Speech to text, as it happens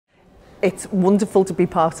It's wonderful to be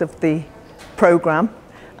part of the programme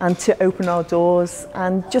and to open our doors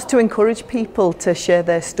and just to encourage people to share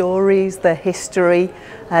their stories, their history,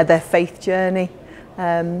 their faith journey.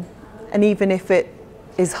 And even if it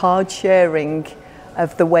is hard sharing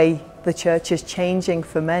of the way the church is changing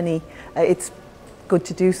for many, it's good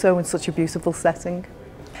to do so in such a beautiful setting.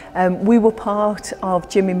 We were part of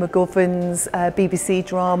Jimmy McGovern's BBC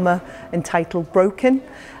drama entitled Broken.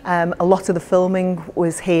 A lot of the filming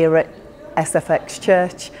was here at SFX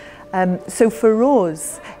Church. So for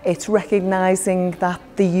us, it's recognising that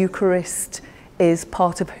the Eucharist is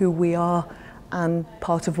part of who we are and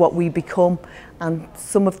part of what we become. And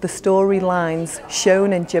some of the storylines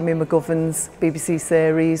shown in Jimmy McGovern's BBC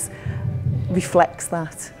series reflects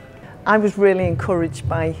that. I was really encouraged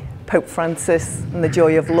by Pope Francis and the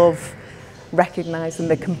joy of love, recognising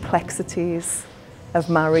the complexities of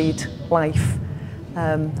married life.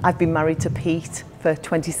 I've been married to Pete for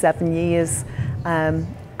 27 years and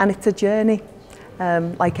it's a journey,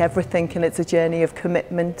 like everything, and it's a journey of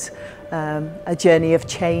commitment, a journey of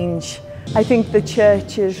change. I think the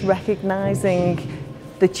church is recognising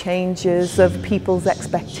the changes of people's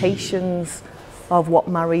expectations of what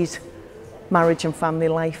marriage and family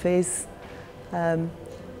life is. And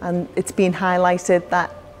it's been highlighted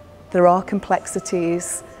that there are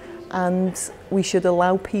complexities and we should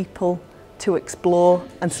allow people to explore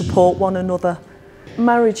and support one another.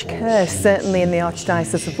 Marriage care, certainly in the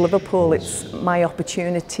Archdiocese of Liverpool, it's my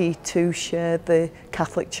opportunity to share the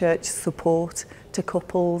Catholic Church support to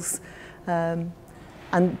couples and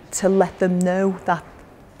to let them know that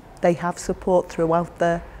they have support throughout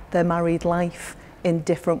their married life in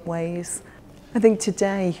different ways. I think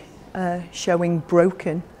today showing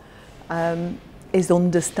Broken is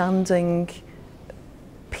understanding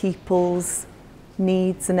people's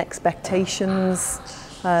needs and expectations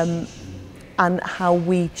and how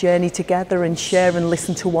we journey together and share and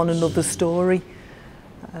listen to one another's story.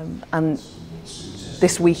 And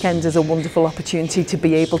this weekend is a wonderful opportunity to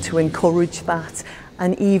be able to encourage that.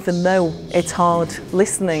 And even though it's hard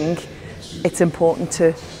listening, it's important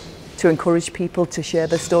to encourage people to share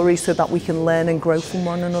their stories so that we can learn and grow from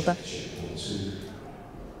one another.